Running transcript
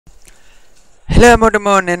Hello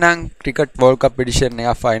මොටමෝනේ නම් cricket world කප් edition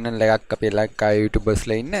එක final එකක් අපේ ලංකාවේ YouTubers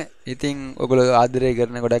ලා ඉන්න. ඉතින් ඔයගොල්ලෝ ආදරය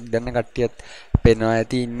කරන ගොඩක් දන්න කට්ටියත් පේනවා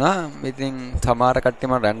ඇති ඉන්නවා. ඉතින් සමහර කට්ටිය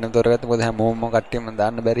මම රැන්ඩම් තෝරගත්තා. මොකද හැමෝම කට්ටියම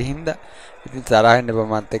දාන්න බැරි හින්දා. ඉතින් තරහින් එපා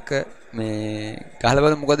මත් එක්ක මේ ගහලා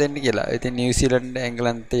බලමු මොකද වෙන්නේ කියලා. ඉතින් නිව්සීලන්ත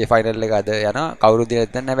එංගලන්තේ ෆයිනල් එක අද යනවා. කවුරු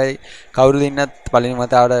දිනත් නැහැ. හැබැයි කවුරු දිනත් පළවෙනි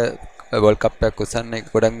වතාවට වර්ල්ඩ් කප් එකක් උස්සන්න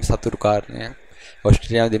ගොඩක් සතුටු කාරණයක්.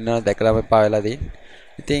 ඔස්ට්‍රේලියාව දිනනවා දැකලාම එපා වෙලා තියෙන්නේ.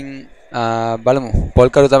 ඉතින් බලමු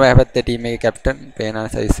පොල්කරු තමයි හැපැත්තේ ටීම් එකේ කැප්ටන් පේනා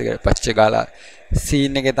සයිස් එක පච්ච ගාලා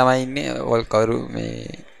සීන් එකේ තමයි ඉන්නේ පොල්කරු මේ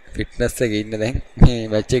ෆිට්නස් එකේ ඉන්න දැන් මේ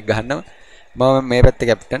මැච් එක ගහනවා මම මේ පැත්තේ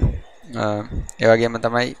කැප්ටන් ඒ වගේම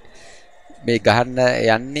තමයි මේ ගහන්න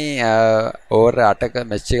යන්නේ ඕවර් 8ක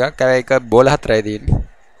මැච් එකක් හැබැයි ඒක බෝල 4යි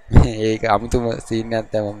තියෙන්නේ ඒක අමුතුම සීන්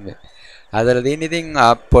එකක් තමයි මම හදලා තියෙන්නේ ඉතින්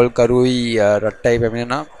පොල්කරුයි රට්ටයි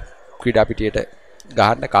පැමිණෙනවා ක්‍රීඩා පිටියට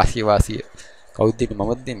ගහන්න කාසිය වාසිය කවුද දෙන්නේ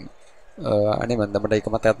මමද දෙන්නේ අනේ මම මට එක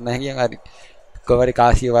මතයක් නැහැ කියන හරි කවරි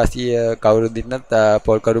කාසිය වාසිය කවුරු දින්නත්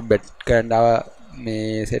පොල්කරු බෙට් කරන්න ආව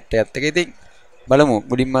මේ සෙට් එකත් එක ඉතින් බලමු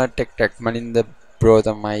මුලින්ම ටෙක් මලින්ද ප්‍රෝ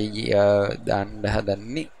තමයි දාන්න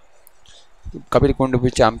හදන්නේ කපිල් කුණ්ඩු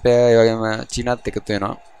පිච් අම්පයර් ඒ වගේම චීනත් එකතු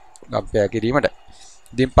වෙනවා අම්පයර් කිරීමට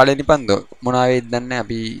ඉතින් පළවෙනි පන්දුව මොනවා වෙයිද දන්නේ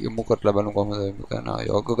අපි යමු කරලා බලමු කොහොමද කරනවා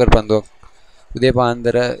යෝග කර පන්දුවක් උදේ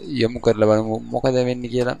පාන්දර යමු කරලා බලමු මොකද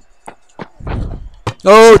වෙන්නේ කියලා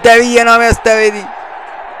Oh, Davian Amestavi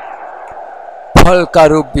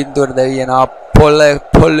Polkaru Bindur Davian Pola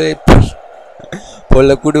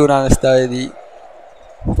Kudu Amestavi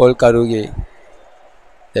Polkaruge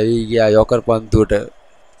Davigia Yoker Pantuta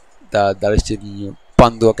the Dalshin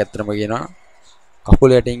Pandu Katramagina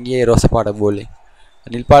Kapulatingi Rosapata Bowling.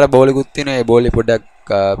 Nilpara Bowling Gutina, a bowling put a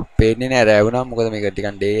pain in a ravana,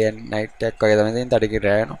 Mokamika day and night tech, that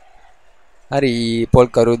ran. Hari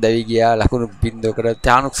Polkaru Davigia Lakun Bindo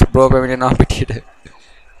Chanux Pro Pavilion of it.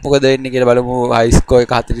 Moka the Nikel Balamu High School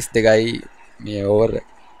Catris the guy me over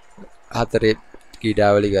Hatare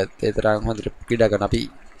Kida Valiga, Tetra Kida Ganapi.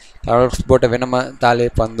 Our sport of Venema Tale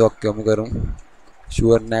Pandok Yomugarum.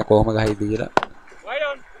 Sure Nakoma Haidira.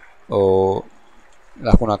 Oh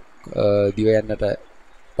Lakunak Divanata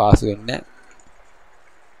pass in net.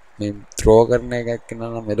 Name throw Karnaka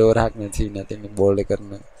Meadow Hackman see nothing in Bold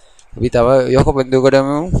Karna. With our Yoko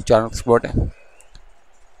Pendugadam, Channel Sport.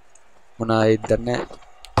 Muna internet.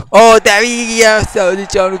 Oh, Davia, Saudi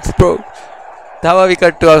Channel Pro. Tava we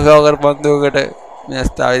cut to a Hogar Pandugata,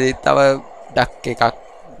 Nesta, Tava Duck Cake,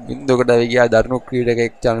 Bindugadaviga, Darno Creed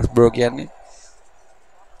Channel Brokiani.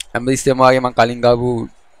 And this Samagama Kalingabu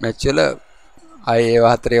Machula. I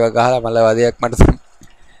have Trevagala Malavadia Matam.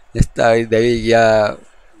 Nesta Daviga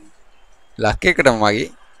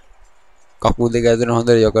Lakekamagi. Kapu the gather on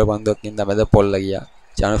the yoga bandok in the weather Polagia,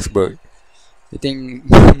 Johannesburg. I think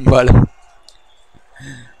well,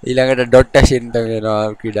 he like a dot dash in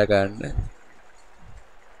the Kidakan.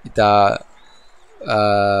 Ita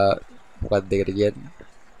what they get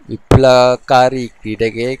Vipla Kari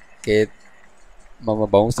Kidake, Kate Mama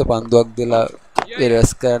bounce upon Dog de la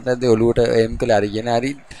Veresca, the Oluta M.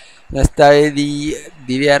 Clarianari, Nastai the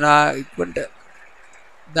Diviana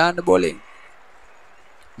Dan the bowling.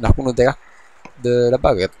 Lakunu දෙකක්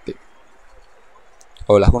ලබා ගත්තේ.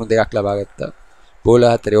 ඔව් ලකුණු දෙකක් ලබා ගත්තා. බෝල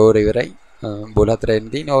හතරේ over ඉවරයි. බෝල හතරෙන්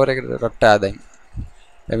තියෙන ඕවර් එකට රට්ටා දැන්.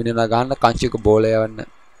 එවිනෙනා ගන්න කංචික බෝල යවන්න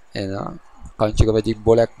එනවා. කංචික වැජි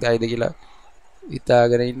බෝලයක් දායිද කියලා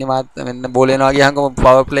හිතාගෙන ඉන්නේ මාත් මෙන්න බෝල එනවා ගියහම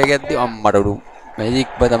පවර් ප්ලේ එකක් දී අම්මට උඩු. මැජික්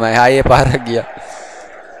බ තමයි ආයේ පාරක් ගියා.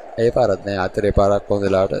 ඒ පාරත් නෑ හතරේ පාරක්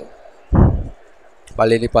හොඳලාට.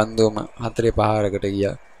 පළවෙනි පන්දුවම හතරේ පාරකට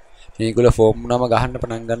ගියා. මේගොල්ල ෆෝම් නම ගහන්න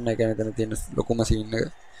පටන් ගන්න එක මෙතන තියෙන ලොකුම සීන් එක.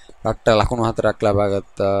 රට්ට ලකුණු හතරක් ලබා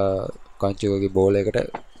ගත්තා කංචුවගේ බෝල් එකට.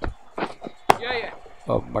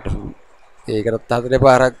 මට ඒකටත් හතරේ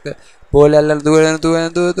පාරක් බෝල් ඇල්ලලා දුවගෙන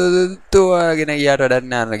ගියාට වැඩක්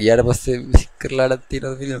නෑ. ගියාට පස්සේ විසික් කරලාඩක්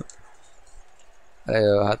තියෙනවා ෆිල්ම්. අය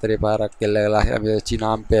හතරේ පාරක් එල්ලලා අපි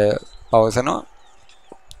චීනාම්පය පවසනවා.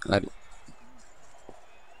 හරි.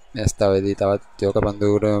 නැස්තාවේදී තවත් යෝක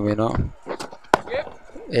පන්දුවකට වෙනවා.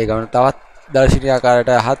 ඒ ගමන තවත් දර්ශනීය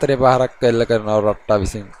ආකාරයට හතරේ පාරක් එල්ල කරනවා රට්ටා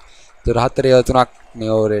විසින්. ඒතර හතරේ තුනක්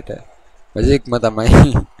මේ ඕවරේට. මැජික්ම තමයි.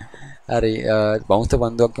 හරි බවුන්ස්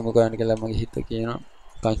පන්දුවක් යමු කරන්න කියලා මගේ හිත කියනවා.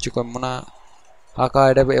 කංචුක මොනා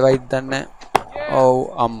ආකාරයට එවයිද දන්නේ. ඔව්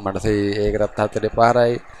අම්මට ඒකටත් හතරේ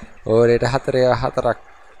පාරයි. ඕවරේට හතරේ හතරක්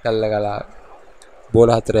එල්ල ගලා බෝල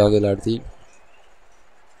හතරේ වගේලාට තියෙන.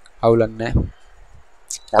 අවුලක් නැහැ.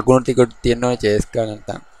 ලකුණු ටිකක් තියෙනවා චේස් කරන්න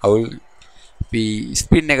නැත්නම් අවුල්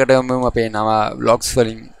ස්පින් එකටම අපේ නව ව්ලොග්ස්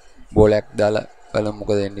වලින් බෝලයක් දාලා බලමු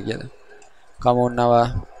මොකද වෙන්නේ කියලා. කමෝන් නව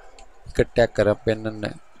විකට් එකක් කරපෙන්නන්න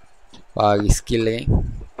වාගේ ස්කිල් එකෙන්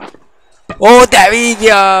ඕ දැවි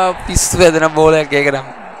ගියා පිස්සු වැදෙන බෝලයක් ඒක නම්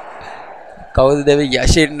කවුද දැවි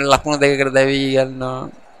යෂෙන් ලකුණු දෙකකට දැවි ගන්නවා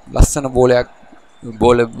ලස්සන බෝලයක්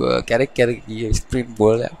බෝල කැරක් කැරක් ගියේ ස්ප්‍රින්ට්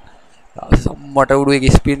බෝලයක් සම්මට උඩු එක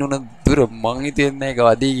ස්පින් උන දුර මං හිතන්නේ ඒක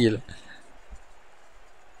වදී කියලා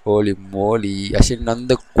හෝලි මෝලි යෂෙන්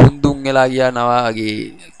නන්ද කුඳුන් වෙලා ගියා නවාගේ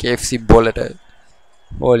KFC බෝලට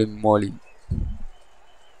හෝලි මෝලි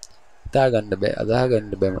අදා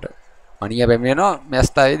ගන්න බෑ මට මණිය පැමිණෙනවා මේ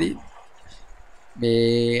අවස්ථාවේදී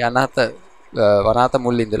මේ වනාත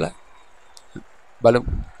මුල්ලේ ඉඳලා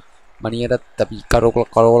බලමු මණියටත් අපි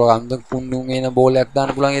කරෝල අන්ද කුණුන් එන බෝලයක්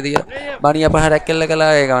දාන්න පුළුවන් ඒද කියලා මණිය පහරක් කෙල්ල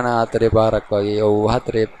කළා ඒක වන හතරේ පාරක් වගේ ඔව්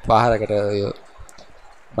හතරේ පහරකට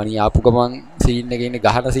මණිය ආපු ගමන් සීන් එකේ ඉන්නේ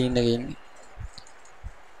ගහන සීන් එකේ ඉන්නේ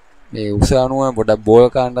මේ උසානුව පොඩක් බෝල්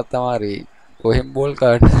කාන්නත් තමයි කොහෙන් ball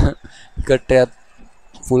කාන්න කට්ටයක්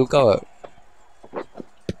full cover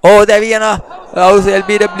Oh, Daviana, house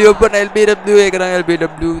LBW open LBW එක නම්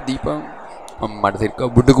LBW දීපන් මට තිරක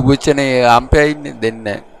බුඩු කුපුච්චනේ අම්පයා ඉන්නේ දෙන්න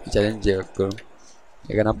චැලෙන්ජ් එකක් කරමු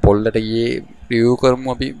ඒක නම් පොල්ලට ගියේ රිවිව්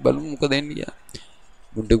කරමු අපි බලමු මොකද වෙන්නේ කියලා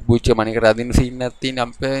බුඩු කුපුච්ච මණිකට අදින්න සීන් එකක් තියෙන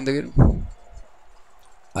අම්පයා ඉඳගෙන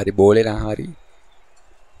හරි බෝලේ නම් හරි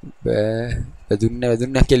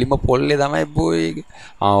වැදුන්න කෙලිම පොල්ලේ තමයි බෝයි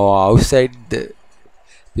අවුට්සයිඩ්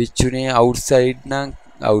පිච්චුනේ අවුට්සයිඩ් නම්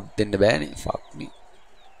අවුට් දෙන්න බෑනේ ෆක් නේ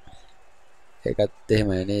ඒකත්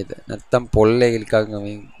එහෙමයි නේද නැත්තම් පොල්ලේ නිකන්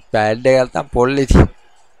මේ පෑඩ් එක නැත්තම් පොල්ලේ තියෙන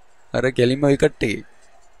අර කෙලිම විකට් එකේ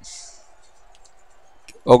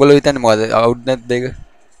ඔයගොල්ලෝ හිතන්නේ මොකද අවුට් නැද්ද ඒක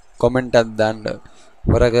කමෙන්ට් එකක් දාන්න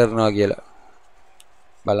හොර කරනවා කියලා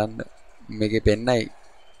බලන්න මේකේ පෙන්නයි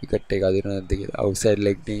විකට් එක අදිනව නැද්ද කියලා අවුට්සයිඩ්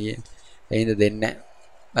ලෙග් එකේ එහෙනම් දෙන්නේ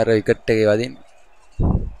අර විකට් එකේ වදින්න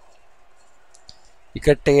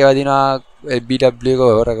විකට් එකේ වදිනවා BW එක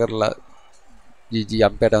හොර කරලා GG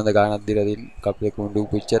අම්පයට හොඳ ගානක් දීලා දින් කප්ලේ කුණ්ඩු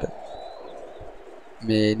පිච්චර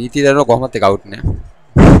මේ නීති දරන කොහොමද ඒක අවුට් නෑ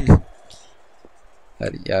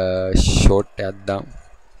හරි ෂෝට් එකක් දාමු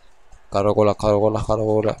කරකොල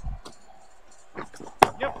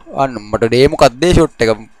අන්න මට ඩේ මොකක්ද මේ ෂොට්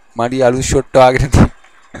එක මඩි අලුත් ෂොට් වාගෙන තියෙන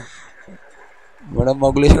මොන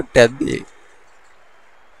මගුලේ ෂොට් එකක්ද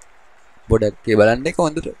පොඩක් ඒ බලන්න එක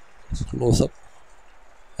හොඳට ක්ලෝස් අප්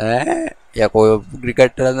යකෝ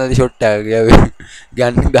ක්‍රිකට් වලදී ෂොට් එක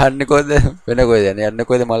ගන්න කොහෙද වෙන කොහෙද යන්නේ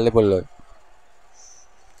කොහෙද මල්ලේ පොල්ලෝ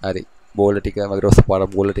හරි බෝල ටික මගේ රොස් පාර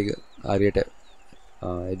බෝල ටික හරියට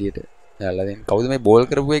එළියට යාලා දෙන්න කවුද මේ බෝල්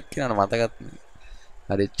කරපු එක් කියනවා මතකත්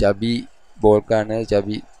නෑ හරි චබි බෝල් කරන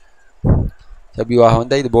චබි වා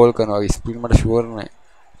හොඳයිද බෝල් කරනවා ස්පීඩ් මට ෂුවර් නෑ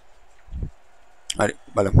හරි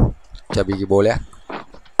බලමු චබිගේ බෝලයක්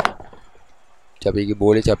චබිගේ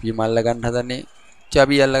බෝලේ චබි මල්ල ගන්න හදන්නේ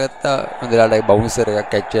චබි අල්ලගත්තා හොඳලාට බවුන්සර් එකක්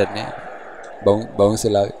කැච් කරන්නේ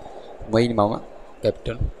බවුන්සර්ලා මයින් මම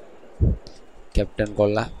කැප්ටන්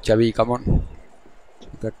කොල්ලා චබි කමොන්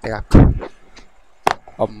කට් එකක්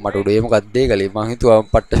අම්මට උඩේ මොකක්ද ඒ කලේ මං හිතුවා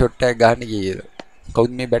පට්ට ෂොට් එකක් ගන්න කියලා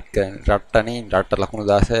කවුද මේ බැට් කරන්නේ රට්ට ලකුණු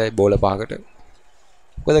 16යි බෝල 5කට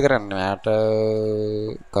මොකද කරන්නේ මට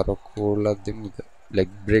කරකෝලක් දෙමුද ලෙග්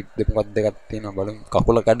බ්‍රේක් දෙකක් දෙකක් තියෙනවා බලමු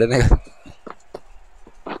කකුල කඩන එක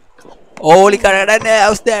ඕලි කඩන්නේ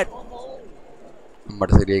how's that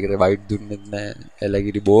මට සරියකට වයිට් දුන්නෙත් නෑ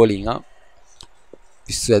එලගිරි බෝලින්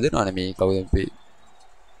පිස්සු වැදෙනවනේ මේ කවුද මේ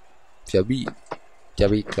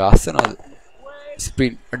චබි ක්ලාස්සනද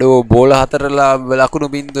ස්ප්‍රින්ට් අඩෝ බෝල 4 ලකුණු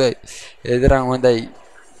බින්දුවයි ඒ තරම් හොඳයි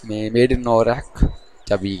මේ මේඩ් ඉන් ඕවරක්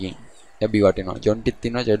චබිගෙන් චබි වටිනවා ජොන්ටිත්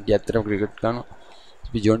ඉන්නවා ජොන්ටි ඇත්තටම ක්‍රිකට් කරනවා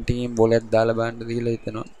අපි ජොන්ටිගෙන් බෝලයක් දාලා බලන්නද කියලා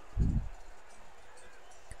හිතනවා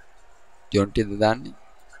ජොන්ටිද දාන්නේ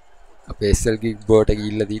අපේ SL ගිග් බෝට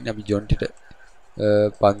ගිහිල්ලා තින්නේ අපි ජොන්ටිට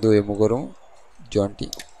පන්දු යමු කරමු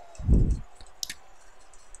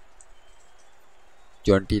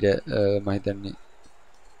ජොන්ටිට මම හිතන්නේ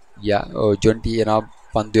ජොන්ටි එනවා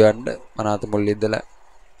පන්දු යන්න අනාත මුල්ලේ ඉඳලා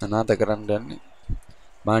අනාත කරන්න යන්නේ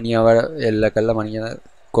මානියව එල්ල කළා මනිය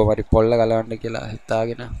කොහමරි පොල්ල ගලවන්න කියලා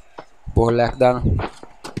හිතාගෙන බෝලයක් දානවා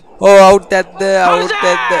ඕ අවුට්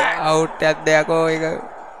ඇද්ද යකෝ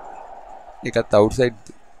ඒකත් අවුට්සයිඩ්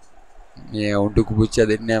මේ උන්ටු කුපුච්චා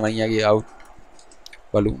දෙන්නේ මයියාගේ අවුට්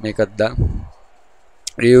බලු මේකත් දාන්න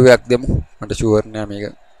රිවිව් එකක් දෙමු මට ෂුවර් නෑ මේක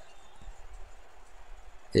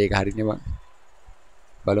ඒක හරිනේ බං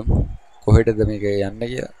බලමු කොහෙටද මේක යන්න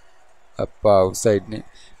කියලා අප්පා අවුට්සයිඩ් නේ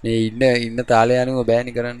මේ ඉන්න තාලේ යනුව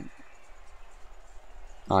බෑනි කරන්න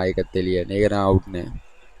ඒකත් එළියනේ ඒක නා අවුට් නෑ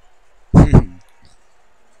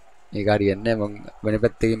ඒක හරියන්නේ නෑ මං වෙන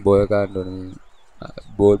පැත්තකින් බෝල් ගන්න ඕනේ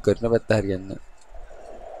බෝල් කරන පැත්ත හරියන්නේ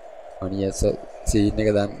අනියස සීන් එක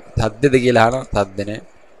දාන්න සද්දද කියලා අහනවා සද්ද නෑ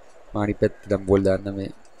මානි පැත්ත දැන් බෝල් දාන්න මේ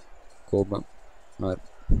කොහොම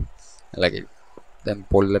ලගේ දැන්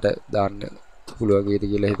පොල්ලට දාන්න පුළුවන් වේද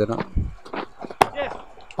කියලා හිතනවා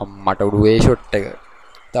අම්මට උඩුවේ ෂොට් එක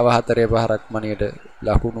තව 4-5ක් මනියට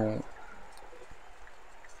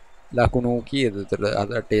ලකුණු කීයද උතර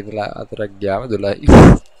 8 ඉඳලා 4ක් ගියාම 12යි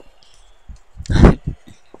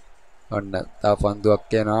ඔන්න තව පන්දුවක්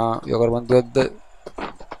යනවා යෝකර් පන්දුවක්ද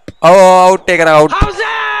අවුට් එක අවුට්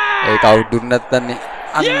ඒක අවුට් දුන්න නැත්නම්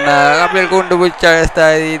අන්න අපේ කුණ්ඩු පුච්චා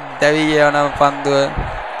ස්ථායි දැවි යන පන්දුව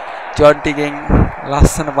ජොන්ටිගෙන්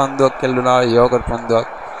ලස්සන පන්දුවක් කෙල්ලුණා යෝකර් පන්දුවක්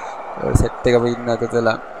සෙට් එකම ඉන්න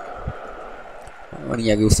අතතලා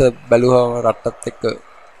අනියාගේ උස බැලුවම රට්ටත් එක්ක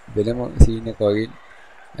වෙනම සීන් එකක් වගේ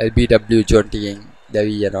LBW ජොන්ටිගෙන්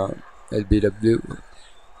දැවි යනවා LBW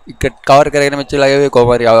ඉකට කවර් කරගෙන මෙච්චර ලගේ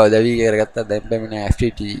කොහොම හරි දැවි කරගත්තා දැන් පැමිණ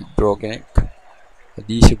FTT බ්‍රෝ කෙනෙක්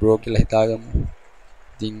දීෂ බ්‍රෝ කියලා හිතාගමු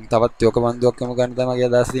ඉතින් තවත් යෝක බන්දුවක් යමු ගන්න තමයි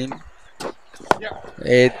අදහස් තියෙන්නේ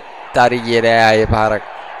ඒත් තරි ගියේ ආයේ පාරක්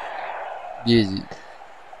GG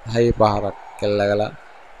ආයේ පාරක් කළා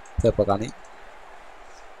සපකණි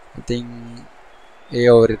ඉතින් ඒ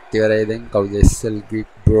ඕවර් ඉවරයි දැන් කවුද SL Greek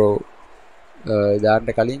bro දාන්න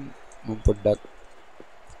කලින් මම පොඩ්ඩක්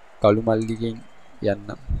කළු මල්ලිගෙන් යන්න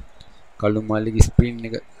කළු මල්ලිගේ ස්පින්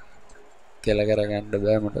එක කෙල කරගන්න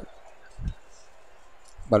බෑ මට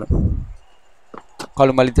බලමු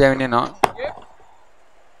කළු මල්ලි තැවෙන්නේ නා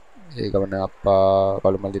ඒක වනේ අප්පා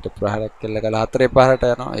කළු මල්ලිට ප්‍රහාරයක් කෙල්ල කළා 4-5ට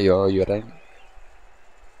යනවා අයියෝ ඉවරයි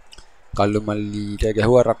කළු මල්ලිට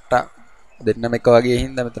ගැහුවා රට්ටා දෙන්නම එක වගේ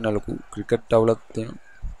හින්දා මෙතන ලොකු ක්‍රිකට් අවුලක්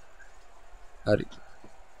තියෙනවා හරි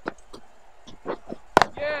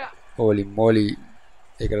ඕලි මොලි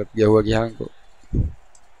ඒකට ගැහුවා ගියාන්කෝ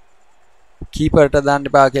කීපර්ට දාන්න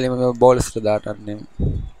එපා කියලා මම බෝලර්ස්ට දාටන්නේ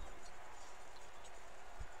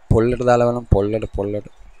පොල්ලට දාලා බලන්න පොල්ලට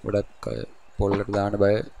ගොඩක් පොල්ලට දාන්න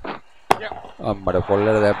බය අම්මට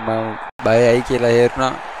පොල්ලට දැම්මම බයයි කියලා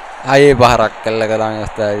හේරුණා ආයේ පාරක් කළා ගලාන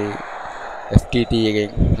ස්ථායි FTT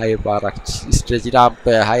එකෙන් ආයේ පාරක් ස්ට්‍රෙච් ඉට අප්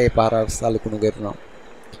ආයේ පාරක් සලකුණු කරනවා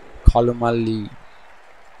කළු මල්ලි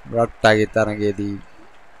රට්ටාගේ තරගයේදී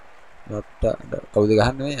රට්ට කවුද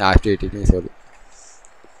ගහන්නේ ආස්ට්‍රේටි නේ සෝරි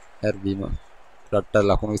හරිදීම රට්ට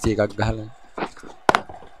ලකුණු 21ක් ගහලා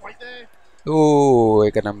ඕ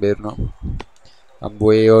ඒක නම් බේරුණා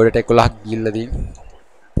අම්බෝයේ ඕඩට 11ක් ගිල්ලා දින්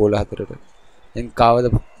පොළ 4ට එන් කාවද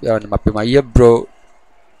යවන්නේ අපි මයිය බ්‍රෝ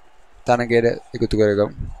තනකේට එකතු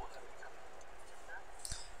කරගමු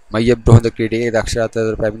මයිය බ්‍රෝ හොඳ ක්‍රීඩකයෙක්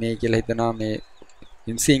දක්ෂතාවයට පැමිණෙයි කියලා හිතනවා මේ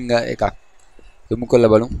ඉන්සිංග එකක් යොමු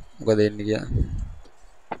කරලා බලමු මොකද එන්නේ කියලා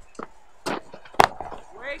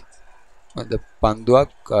අද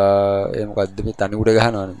පන්දුවක් ඒ මොකද්ද මේ තනි උඩ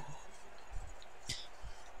ගහනවනේ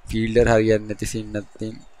ෆීල්ඩර් හරියන්නේ නැති සීන්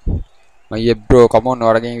නැත්නම් මයියේ බ්‍රෝ කමෝන්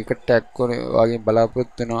වරගෙන් විකට් එකක් වගේ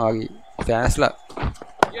බලාපොරොත්තු වෙනවා වගේ ෆෑන්ස්ලා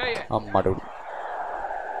අම්මට උඩ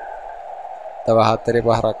තව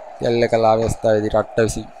 4-5ක් යල්ල කලා අවස්ථාවේදී රට්ට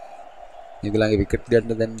විසින් ඒගොල්ලන්ගේ විකට්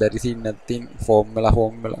ගන්න දැන් බැරි සීන් නැත්නම් ෆෝම්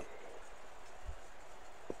වෙලා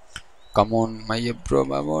කමෝන් මයියේ බ්‍රෝ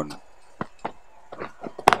මමෝන්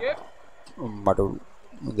මට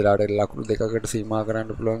මුදලාට ලකුණු දෙකකට සීමා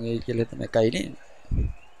කරන්න පුළුවන් ඒ කියලා හිතන එකයි නේ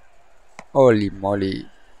ඕලි මොලි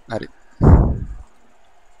හරි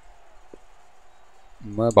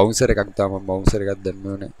මම බවුන්සර් එකක් දාම බවුන්සර් එකක් දැම්ම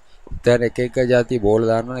ඕනේ දැන් එක જાති බෝල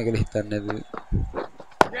දාන්න ඕනේ කියලා හිතන්නේ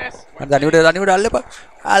නැද්ද දනිවට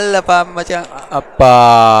අල්ලපා මචං අප්පා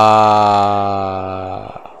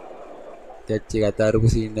කැච් එක අතාරපු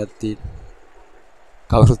සීන් එකක් තියෙන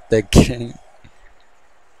කවුරුත් දැක්කේ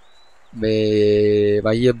මේ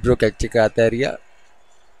වයිය බ්‍රෝ කැච් එක අතෑරියා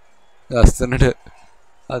ලස්සනට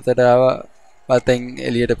අතට ආවා පතෙන්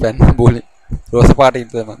එළියට පැන්න බෝලේ රෝස පාටින්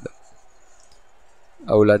තමයි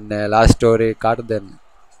අවුලක් නැහැ ලාස්ට් ස්ටෝරේ කාටද දැන්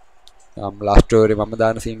ලාස්ට් ස්ටෝරේ මම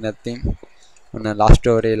දාන සීන් නැත්නම් ඔන්න ලාස්ට්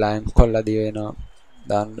ස්ටෝරේ ලයන්කොල්ලා දී වෙනවා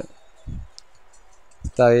දාන්න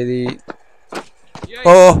ස්ථාවේදී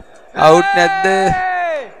ඕ අවුට් නැද්ද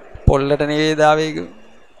පොල්ලට නෙවෙයි දාවේ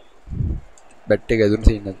බැට් එක ඇදුණු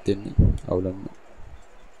සීන් එකක් තියෙන්නේ අවුලක් නැහැ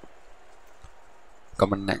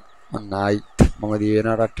කමන්නේ ඔන්න ආයිත් මම දී වෙන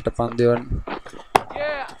රට්ටට පන්දු යවන්න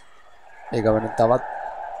ඒ ගමන තවත්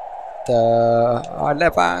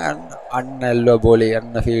අන්න ඇල්ලුව බෝලේ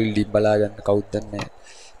යන්න ෆීල්ඩින් බලා ගන්න කවුද දන්නේ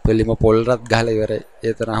පෙලිම පොල්රත් ගහලා ඉවරයි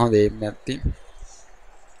ඒ තරම් හොඳ එම් නැත්නම්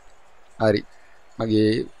හරි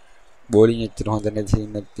මගේ බෝලින් එච්චර හොඳ නැති සීන්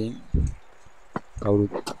නැත්නම්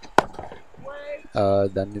කවුරුත්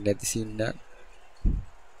දන්නේ නැති සීන් එක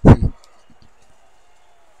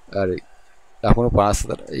හරි ලකුණු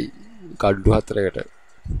 54යි කඩු 4කට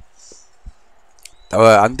තව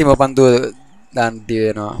අන්තිම පන්දුව දාන්න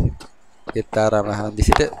වෙනවා එතරම්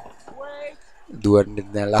හන්දිසිට දුවන්නේ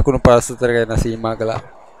නැහැ. ලකුණු පරස්පර ගැන සීමා කළා.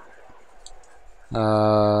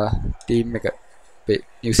 ටීම් එක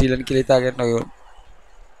නිව්සීලන්ත කියලා හිතාගෙන ඔය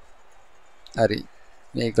හරි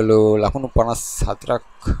මේකලෝ ලකුණු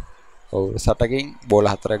 54ක් ඔව් 60කින් බෝල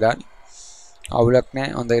 4 ගන්න. අවුලක්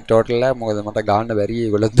නැහැ. හොඳයි ටෝටල් එක. මොකද මට ගන්න බැරි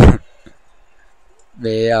ඒගොල්ලෝ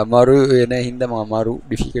මේ අමාරු වෙන හින්දා මම අමාරු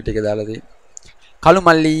ඩිෆිකල්ට් එක දාලා තියෙනවා. කළු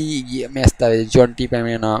මල්ලි මේ ස්ථාවේ ජොන්ටි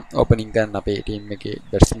පැමිණෙන ඕපනින් කරන අපේ ටීම් එකේ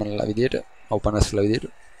බැට්ස්මන්ලා විදියට ඕපනර්ස්ලා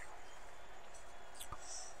විදියට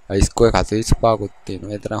ස්කෝර් 45කුත්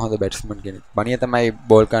තියෙනවා. ඒ තරම් හොඳ බැට්ස්මන් කෙනෙක්. බණිය තමයි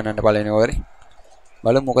බෝල් කරන්නට පළවෙනි ඕවරේ.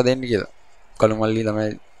 බලමු මොකද වෙන්නේ කියලා. කළු මල්ලි තමයි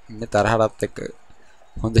ඉන්නේ තරහටත් එක්ක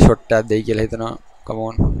හොඳ ෂොට් එකක් දෙයි කියලා හිතනවා. කම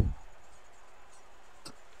ඔන්.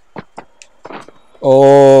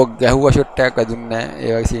 ඕ ගැහුවා ෂොට් එකක් අදුන්නේ නැහැ.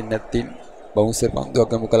 ඒ වගේ සීන් එකක් තියෙන. බවුන්සර් පන්දුවක්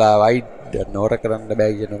ගමු කළා වයිඩ් නෝර කරන්න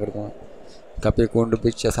බෑ කියනකොට තමයි අපේ කුණ්ඩු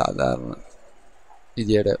පිච්ච සාධාරණ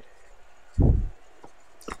විදියට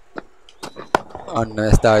අන්න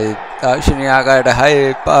ස්ථායි තාක්ෂණීය ආකාරයට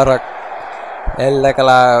 6 පාරක් එල්ල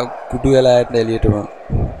කළා කුඩු වෙලා යන එළියටම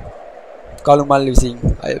කළු මල්ලි විසින්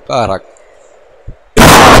 6 පාරක්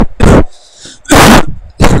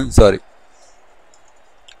sorry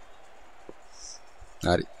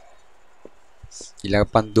හරි ඊළඟ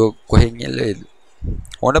පන්දුව කොහෙන් එල්ලෙයිද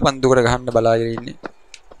ඕන පන්දුවකට ගහන්න බලාගෙන ඉන්නේ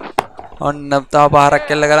ඔන්න තව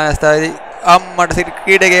පාරක් එල්ල කරන ස්ථාවේදී අම්මට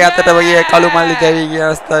ක්‍රීඩකයේ අතට වගේ කළු මල්ලි දැවි ගිය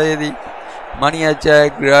අවස්ථාවේදී මණියච්ච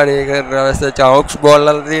ග්‍රාඩේ කරන අවස්ථාව චොක්ස් බෝල්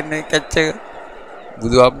වල තියෙන කැච් එක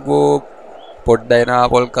බුදු අම්බෝ පොඩ්ඩයි නා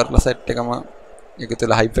බෝල් කරලා සෙට් එකම ඒක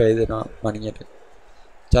තුල හයි ප්‍රයිස් දෙනවා මණියට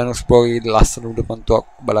චොක්ස් බෝගේ ලස්සන උඩ පන්තුවක්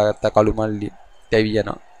බලාගත්ත කළු මල්ලි දැවි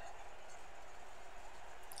යනවා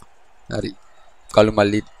හරි කළු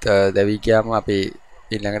මල්ලිත් දැවි ගියාම අපේ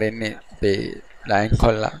ඊළඟට එන්නේ අපේ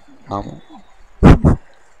ලයන්කොල්ලා මම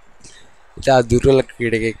ඉතා දුර්වල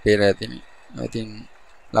ක්‍රීඩකෙක් පේලා ඇතිනේ. ඉතින්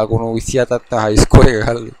ලකුණු 27ක් හයි ස්කෝර් එක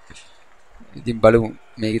ගහලා. ඉතින් බලමු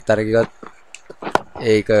මේකේ තරගයවත්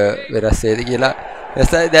ඒක වෙනස් වේද කියලා.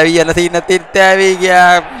 එසයි දැවි යන සීන් නැතිත් දැවි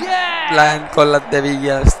ගියා. ලයන්කොල්ලත් දැවි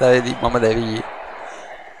ගියා ස්ථාවේදී මම දැවි ගියේ.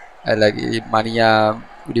 අලගේ මනියා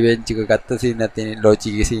රිවෙන්ජ් එක ගත්ත සීන් නැතිනේ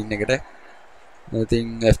ලොජිකේ සීන් එකට. ඉතින්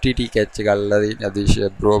FTT කැච් එක අල්ලලා දෙන්නේ අදීශ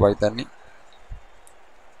බ්‍රෝ මම හිතන්නේ.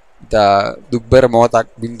 දුබ්බර මොහොතක්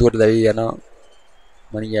බින්දුවට දැවි යනවා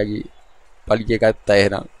මණියාගේ පලිය ගත්ත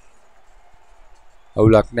එහෙනම්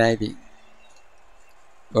අවුලක් නැහැ ඉතින්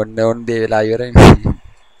ඔන්න දේ වෙලා ඉවරයි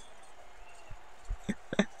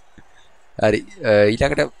හරි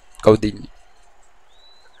ඊළඟට කවුද ඉන්නේ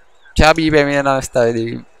චාබි පැමිණෙන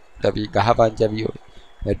අවස්ථාවේදී අපි ගහපන් චාබි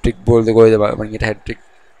හැට්‍රික් බෝල්ද කොයිද මණියට හැට්‍රික්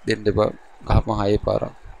දෙන්න එපා ගහපන් 6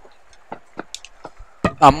 පාරක්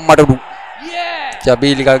අම්මට උඩු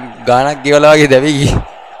චබීලික ගානක් ගෙවලා වගේ දැවි ගියේ.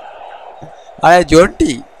 අය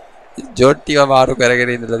ජොන්ටිව මාරු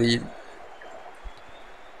කරගෙන ඉඳලා තියෙන්නේ.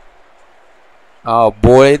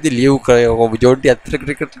 බෝලේදී ලියු කරේ ඔබ ජොන්ටි අතර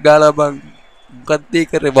ක්‍රිකට් ගාලා බං මොකක්ද ඒ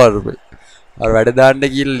කරේ බාරුපේ. අර වැඩ දාන්න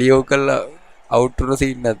කියලා ලියු කළා අවුට් වුණ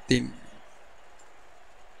සීන් එකක් තියෙන්නේ.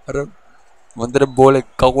 අර මොන්දර බෝලේ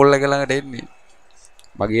කකුල් එක ළඟට එන්නේ.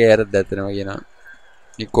 මගේ ඇරද්ද ඇත්තනම කියනවා.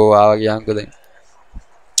 නිකෝ ආවා ගියාන්කෝ දැන්.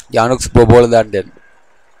 යානුක්ස් බෝල දාන්න යන්න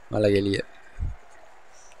මල ගෙලිය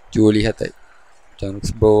ජූලි 7යි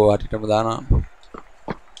යානුක්ස් බෝ හරිටම දානවා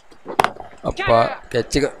අප්පා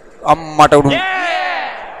කැච් එක අම්මට උඩු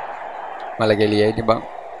මල ගෙලියයි නේ බං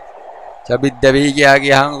චබිත් දැවි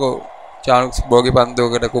ගියාංගෝ යානුක්ස් බෝගේ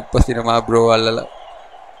පන්දුවකට කුප්පසිනමා බ්‍රෝ අල්ලලා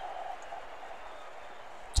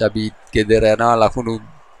චබිත් ගෙදර යනවා ලකුණු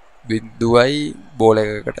 0යි බෝල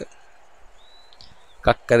එකකට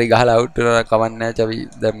කක්කරි ගහලා අවුට් වෙනවා කවන්නේ නැහැ චවි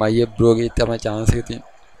දැන් මයියේ බ්‍රෝගේ තමයි chance එක තියෙන්නේ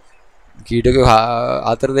කීඩක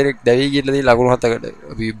 4 දෙනෙක් දැවි ගිහලා තියෙන ලකුණු 7කට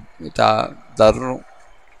අපි තා දරුණු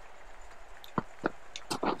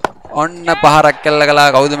ඔන්න පහරක් කළා කලා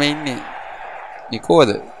කවුද මේ ඉන්නේ නිකෝද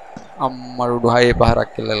අම්මඩු 6 පහරක්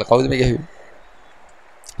කළා කවුද මේ ගැහුවේ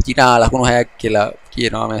චීනා ලකුණු 6ක් කියලා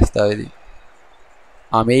කියනවා මේ ස්ථාවේදී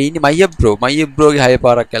මේ ඉන්නේ මයියේ බ්‍රෝගේ 6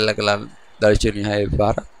 පාරක් කළා දර්ශනීය 6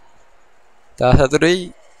 පාරක්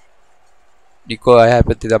සතුටුයි නිකෝ අය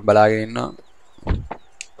පැත්තේ දැන් බලාගෙන ඉන්නවා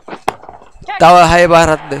තව 6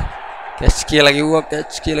 පාරක්ද කැච් කියලා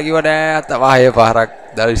කිව්වා නෑ තව 6 පාරක්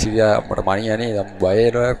දර්ශියා අපට මණියා නේ දැන් බය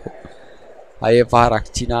වෙනවා 6 පාරක්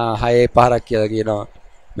චිනා 6 පාරක් කියලා කියනවා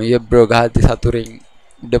මේ බ්‍රෝ ගහද්දි සතුරින්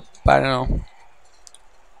උඩ පානවා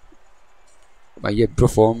මගේ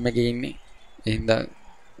බ්‍රෝ ෆෝම් එකේ ඉන්නේ එහෙනම්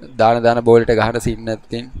දාන බෝලට ගහන සීන්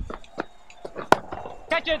නැත්නම්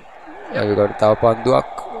ඒකට තව පන්දුවක්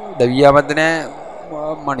දවියාමද නෑ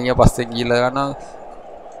මණිය පස්සෙන් ගිහලා ගන්නවා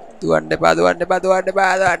දුවන්න එපා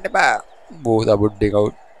බෝත බුඩ් එක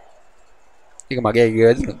අවුට් ඒක මගේ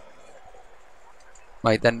ගියදුණා මම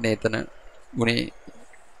හිතන්නේ එතන උනේ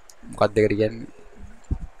මොකක්ද ඒකට කියන්නේ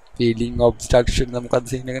feeling obstruction නම් මොකක්ද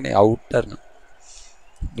සීන් එකනේ outer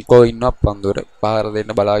නිකෝ ඉන්නවා පන්දුර පාර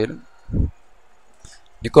දෙන්න බලාගෙන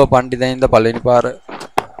නිකෝ පණ්ඩිතෙන් ඉඳ පළවෙනි පාර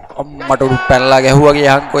අම්මට උඩු පැනලා ගැහුවා ගිය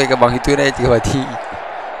යන්කෝ ඒක මං හිතුවේ නෑ ඒක වති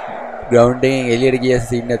ග්‍රවුන්ඩ් එකෙන් එළියට ගිය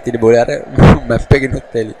සීන් එකක් තියෙන බෝලේ අර මැප්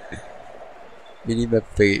එකෙනුත් එළි මිනි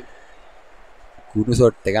මැප් එකේ කුණු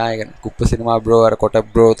ෂොට් එක ආයගෙන කුප්ප සිනමා බ්‍රෝ අර කොට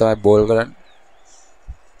බ්‍රෝ තමයි බෝල් කරන්නේ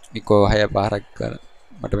නිකෝ 6 පාරක් කරා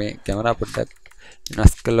මට මේ කැමරා පොඩ්ඩක්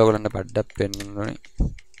වෙනස් කරලා ඔයගලන්ට පොඩ්ඩක් පෙන්වන්න ඕනේ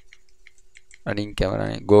අනින්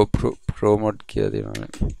කැමරානේ GoPro Pro mode කියලා දෙනවා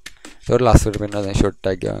ඒක ලස්සනට පෙන්වනවා දැන් ෂොට්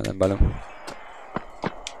එකක් ගියා දැන් බලමු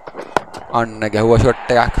අන්න ගැහුවා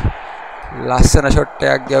ෂොට් එකක් ලස්සන ෂොට්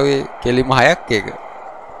එකක් ගැව්වේ කෙලිම 6ක් ඒක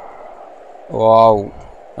වව්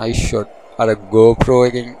නයිස් ෂොට් අර GoPro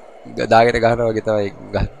එකෙන් දාගෙන ගහනවා වගේ තමයි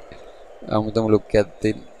ගහන්නේ අමුතුම ලුක් එකක්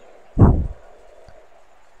තියෙන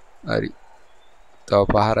හරි තව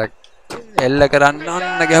පහරක් එල්ල කරන්න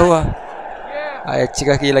අන්න ගැහුවා ආයෙච්චික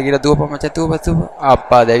කියලා කියලා දුවපම මචං දුවප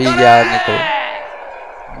අප්පා දැවි ගියා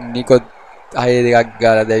නිකෝ අය දෙකක්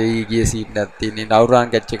ගාලා දැවි ගිය සීන් එකක් තියෙන්නේ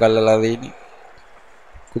නවුරාන් කැච් එක අල්ලලා දෙන්නේ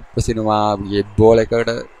කුප්ප සිනමා ගියේ බෝල්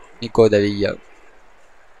එකකට නිකෝ දැවි ගියා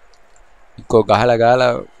නිකෝ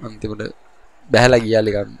ගහලා අන්තිමට බැහැලා ගියා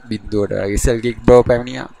නිකන් බින්දුවට ඉසල් කික් බ්‍රෝ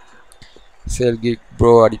පැමිණියා ඉසල් කික්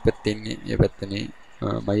බ්‍රෝ අනිත් පැත්තේ ඉන්නේ මේ පැත්තේ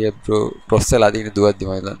මය බ්‍රෝ ක්‍රොස් වෙලා දින දුවද්දි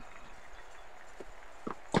මම හිතන්නේ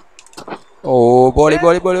ඕ බෝලි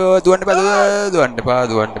දුවන්න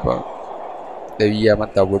එපා දෙවියා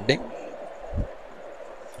මත අවුඩ්ඩෙන්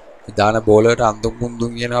දාන බෝලරට අඳුම්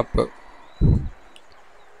මුඳුම් කියන අප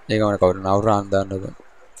ඒක මම කවුරු නවුරාන් දාන්නද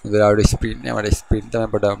උදේට ස්ප්‍රින්ට් නේ මට ස්ප්‍රින්ට්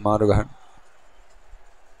තමයි පොඩ අමාරු ගහන්න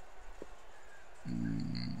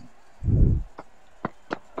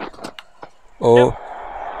ඕ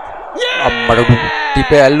අම්මඩ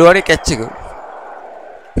ටිපේ ඇල්ලුවානේ කැච් එක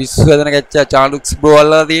පිස්සු හදන කැච් එක චාලුක්ස් බ්‍රෝ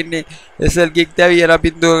අල්ලලා තින්නේ එසල් කික් දැවිය යන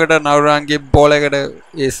බින්දුවකට නවුරාන්ගේ බෝල් එකට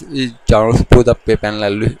ඒ චාලුක්ස් බ්‍රෝ තප්පේ පැනලා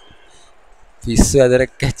ඇල්ලුවේ පිස්සු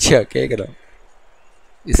හදන කැච් එක ඒකද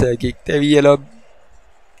එසල් කික් දැවියලා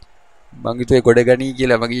මං හිතුවේ ගොඩ ගණී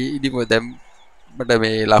කියලා මගේ ඉදිම දැන් මට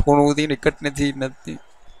මේ ලකුණු තියෙන එකට නැති නැති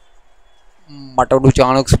මට උඩු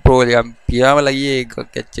චාලුක්ස් බ්‍රෝ එකම් පියාවලා ගියේ ඒක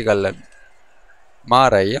කැච් එක අල්ලන්න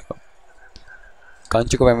මාරයි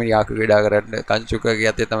कंचुक පැමිණි ආ ක්‍රීඩා කරන්න कंचुकගේ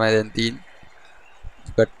අතේ තමයි දැන් තියෙන්නේ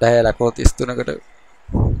කට 6 ලකුණු 33කට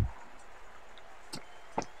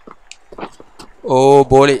ඕ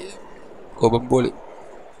බෝලි කොබම් බෝලි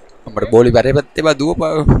අපේ බෝලි බැරේ පැත්තේ බා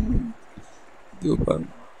දුවපන්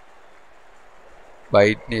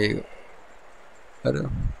වයිට් නේ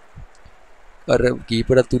අර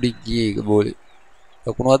කීපරට උඩින් ගියේ ඒක බෝලි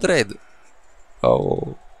ලකුණු 4යිද ඔව්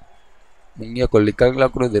මුංගිය කොල්ලිකක්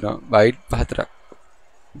ලකුණු දෙනවා වයිට් 4ක්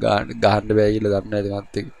ගහන්න බෑ කියලා දන්නේ නැති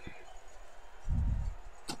මත් එක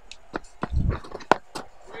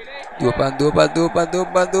දුවපන්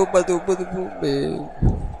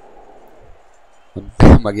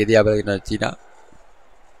මගේ දිහා බලගෙන චීනා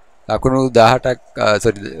ලකුණු 18ක්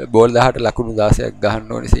සෝරි බෝල් 18 ලකුණු 16ක්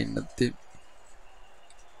ගහන්න ඕනේ සීන් එකක් තියෙන්නේ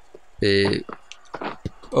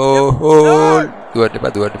දුවට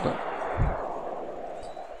එපා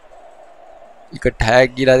එක ටැග්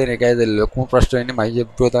ගිලා දෙන එකයිද ලොකුම ප්‍රශ්න වෙන්නේ මයි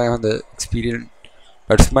බ්‍රෝ තමයි හොඳ එක්ස්පීරියන්ස්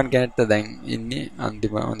බැට්ස්මන් කෙනෙක්ට දැන් ඉන්නේ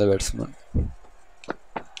අන්තිම හොඳ බැට්ස්මන්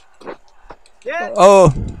ඕ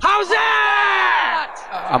how's that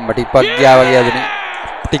අම්මා ටිපක් ගියා වගේ අදනේ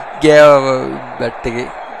ටික් ගියා බැට් එකේ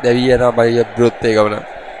දැවි යනවා මයි බ්‍රෝත් ඒක වල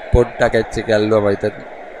පොඩ්ඩක් කැච් එක ඇල්ලුවා මම හිතන්නේ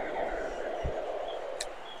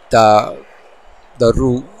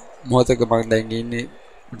දරු මොහොතක මම දැන් ඉන්නේ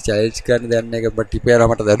චැලෙන්ජ් කරන්න දැන් එක ටිපේ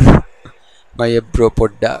යනවා මට දැනුණා මයි බ්‍රෝ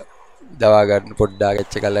පොඩ්ඩා දවා ගන්න පොඩ්ඩා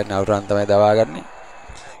කැච් එක අල්ලන්න අවුරන් තමයි දවා ගන්නේ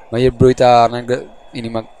මයි බ්‍රෝ ඉතා අනග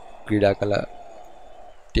ඉනිමක් ක්‍රීඩා කළා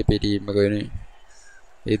ටිපේ ටීම් එක වෙනුවෙන්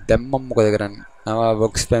ඒ දැන් මම මොකද කරන්නේ නව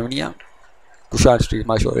බොක්ස් පැමිණියා කුෂාන්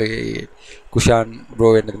ස්ට්‍රීමා ෂෝ එකේ කුෂාන්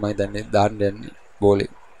බ්‍රෝ වෙන්න තමයි දන්නේ දාන්න යන්නේ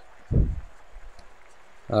බෝලේ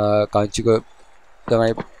කාංචික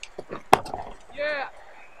තමයි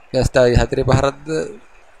යස්ටයි හතරේ පහරක්ද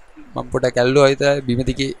මම පොඩක් ඇල්ලුවා හිතා බිම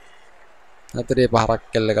දිගේ හතරේ පහරක්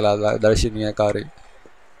කෙල්ල කළා දර්ශනීය කාර්යය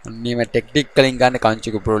අන්නේ මම ටෙක්නික් වලින් ගන්න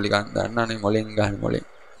කාංචික බ්‍රෝ ලිකන් දන්නවනේ මොලෙන් ගන්න මොලෙන්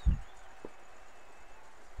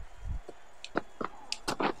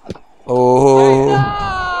ඕ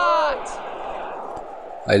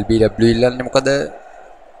LBW ඉල්ලන්නේ මොකද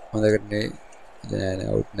හොඳකට නේ නෑ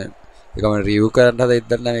අවුට් නෑ ඒක මම රිවිව් කරන්න හදලා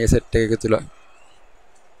ඉදන්න මේ සෙට් එක තුල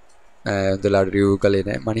හොඳලා රිවිව් කළේ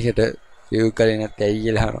නෑ මනිහෙට රිවිව් කළේ නැත්නම් ඇයි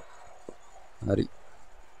කියලා අහනවා හරි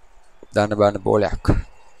දාන්න බාන්න බෝලයක්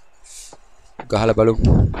ගහලා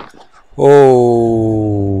බලමු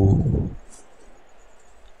ඕ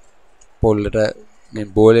පොල්ලට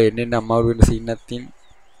මේ බෝලේ එන්නේ අමාරු වෙන සීන් එකක් තියෙන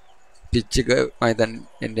පිච් එක මම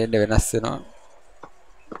හිතන්නේ එන්න වෙනස් වෙනවා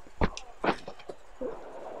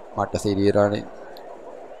මට සිරියරානේ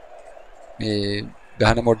මේ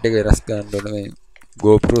ගහන මොඩ් එක වෙනස් කරන්න ඕන මේ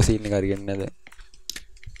GoPro සීන් එක හරියන්නේ නැද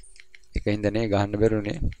ඒකින්ද නේ ගහන්න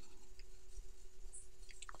බැරුනේ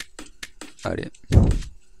හරි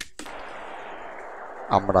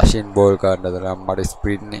අම්ම රෂින් බෝල් ගන්නද අම්මට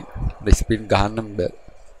ස්ප්‍රින්ට් නේ ස්ප්‍රින්ට් ගහන්න බෑ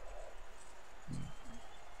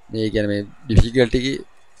මේ කියන්නේ මේ ඩිෆිකල්ටි එකේ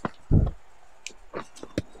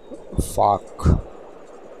ෆක්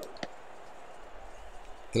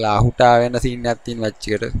කියලා හුටා වෙන සීන් එකක් තියෙන මැච්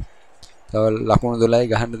එකට තව ලකුණු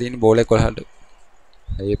 12යි ගහන්න තියෙන බෝලේ 11ට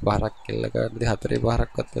ඒ පහරක් කෙල්ල ගන්නදී හතරේ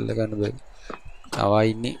පහරක්වත් එල්ල ගන්න බෑ තවා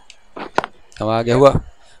ඉන්නේ තවා ගැහුවා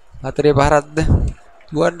හතරේ පහරක්ද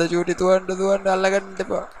දුවන්න චූටි දුවන්න අල්ලගන්න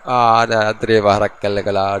එපා හතරේ පහරක් කෙල්ල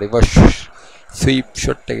කළා රිවර්ස් ස්වීප්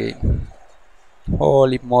ෂොට් එකේ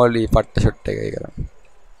හෝලි මොලි පට්ට ෂොට් එකයි කරන්නේ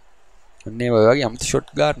අන්නේ ඔය වගේ අමුතු ෂොට්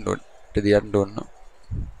ගන්න ඕන ඊට දියන්න ඕන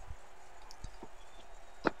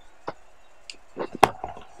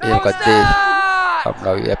ඒකත්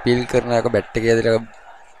අප්ලෝඩ් අපීල් කරන එක බැට් එකේ ඇදලා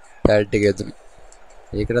බැට් එකේ ඇතුළේ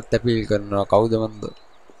ඒකටත් අපීල් කරනවා කවුද මන්ද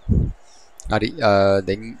හරි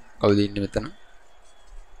දැන් කවුද ඉන්නේ මෙතන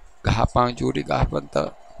ගහපන් චූටි ගහපන් තව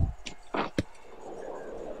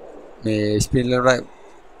මේ ස්පින්නර්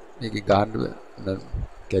මේක ගන්න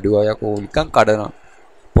කැඩුවා යකෝ නිකන් කඩනවා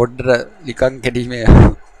පොඩ්ඩට නිකන් කැඩීමේ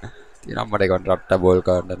තියෙනවා මට ඒක රට්ට බෝල්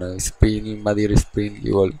ගන්න ස්පීන් මදිර ස්පීන්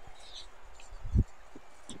කිවල්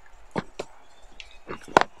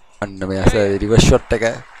අන්න මේ අස රිවර්ස් ෂොට් එක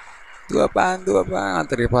දුවපන්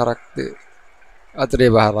අතරේ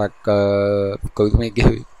පාරක් කවුද මේ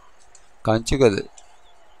ගෙවි කංචුකද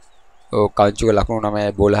ඔව් කංචුක ලකුණු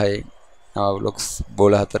 9යි බෝල 6යි නව බ්ලොක්ස්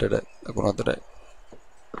බෝල 4ට ලකුණු 4යි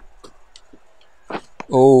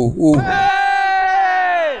ඕ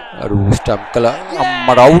අර ස්ටම්ප් කළා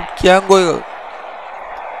අම්මට අවුට් කියන්කෝ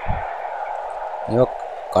මේක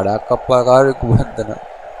කඩක් කප්පාකාරී කුහඳන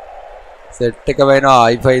සෙට් එක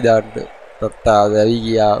වෙනවා i5 දාන්න ටොට්ටා දැවි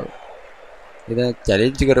ගියා ඉතින්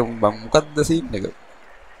චැලෙන්ජ් කරමු මොකද්ද සීන් එක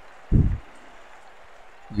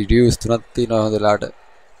වීඩියෝස් තුනක් තියෙනවා හොඳලාට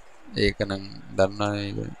ඒක නම් දන්නා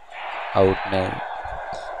නේද අවුට්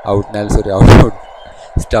නෑ සෝරි අවුට්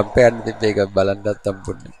ස්ටම්ප් එකක් තිබ්බ එක බලන්නත්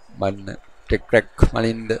සම්පූර්ණ මන්න ටෙක් ක්‍රැක්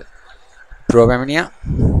මලින්ද ප්‍රෝග්‍රෑමිනියා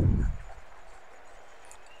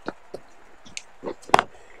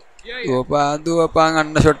දුවපන්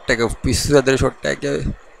අන්න ෂොට් එක පිස්සු ඇදලා ෂොට් එකක්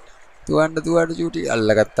දුවන්න චූටි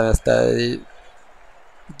අල්ලගත්තා නැස්තයි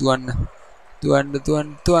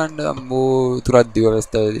දුවන්න අම්මෝ තුරක් දිව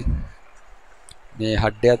නැස්තයි මේ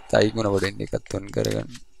හඩ්ඩයත් අයින් වුණ පොඩෙන් එකත් ඔන් කරගන්න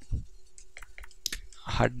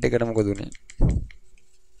හඩ් එකට මොකද උනේ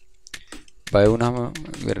බය වුණාම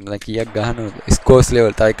වෙරණ කීයක් ගහන්න ඕනද ස්කෝර්ස්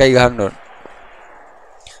ලෙවල් තව එකයි ගහන්න ඕන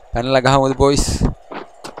පැනලා ගහමුද බොයිස්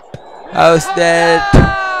how's that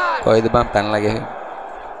කොයිද බම් පැනලා ගහේ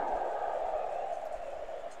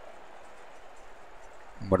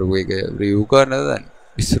මට ඔයක රිවිව් කරන්නද දැන්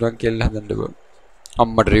විශ්රම් කියලා හදන්න බෑ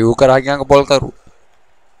අම්මට රිවිව් කරා කියනක පොල් කරු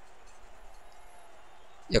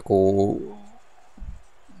යකෝ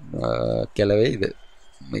කෙලවෙයිද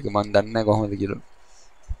මේක මන් දන්නේ නැහැ කොහොමද කියලා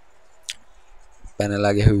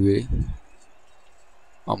පැනලා ගැහුවේ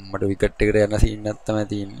අම්මට විකට් එකට යන සීන් එකක් තමයි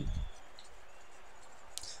තියෙන්නේ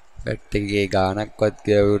බැට් එකේ ගානක්වත්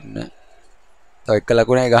ගැවුන්නේ තව එක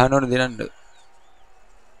ලකුණේ ගහන්න ඕනේ දිනන්න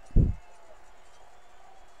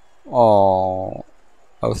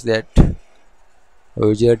how's that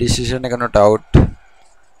your decision එක not out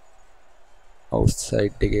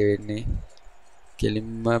outside එකේ වෙන්නේ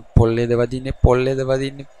කෙලින්ම පොල්ලේද වදින්නේ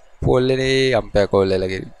පොල්ලේ අම්පයර් කෝල් එක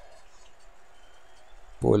ගිහින්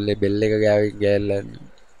පොල්ලේ බෙල් එක ගෑල්ලා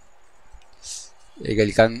ඒක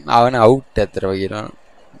නිකන් ආවන අවුට් ඇත්තටම කියනවා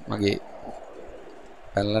මගේ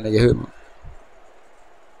පැනලානේ ගෙහුවෙම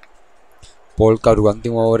පොල් කරු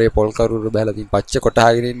අන්තිම ඕවරේ පොල් කරුර බහලා තින් පච්ච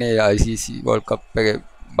කොටහගෙන ඉන්නේ ICC World Cup එකේ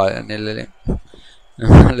නෙල්ලලේ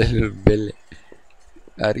බෙල්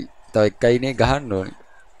හරි තව එකයිනේ ගහන්න ඕනේ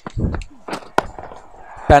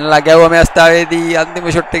පැනලා ගැවුවා මේ අවස්ථාවේදී අන්තිම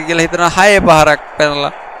ෂොට් එක කියලා හිතනවා 6 පහරක්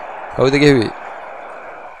පැනලා කවුද ගෙවුවේ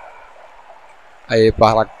 6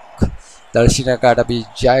 පහරක් දර්ශනකාට අපි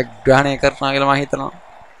ජයග්‍රහණය කරනවා කියලා මම හිතනවා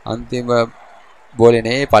අන්තිම බෝලේ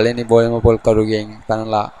නේ පළවෙනි බෝලෙම පොල් කරුගෙන්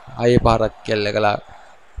පැනලා 6 පහරක් කෙල්ල කළා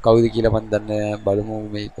කවුද කියලා මම දන්නේ නැහැ බලමු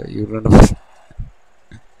මේක ඉවරනට පස්සේ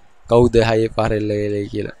කවුද 6 පහර එල්ල ගලේ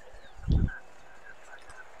කියලා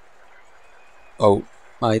ඔව්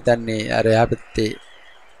මම හිතන්නේ අර එහා පැත්තේ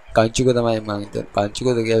කංචුක තමයි මම හිතන්නේ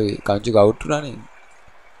කංචුකද ගියාවේ කංචුක අවුට් වුණානේ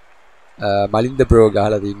මලින්ද බ්‍රෝ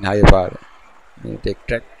ගහලා තින්න හය පාර මේ ටෙක්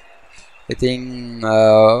ට්‍රැක් ඉතින්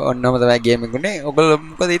ඔන්නම තමයි ගේම් එක උනේ ඔයගොල්ලෝ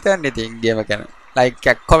මොකද හිතන්නේ ඉතින් ගේම ගැන ලයික්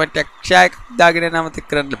එකක් කමෙන්ට් එකක් ෂෙයා එකක් දාගෙන නමතක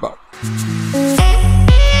කරන්න එපා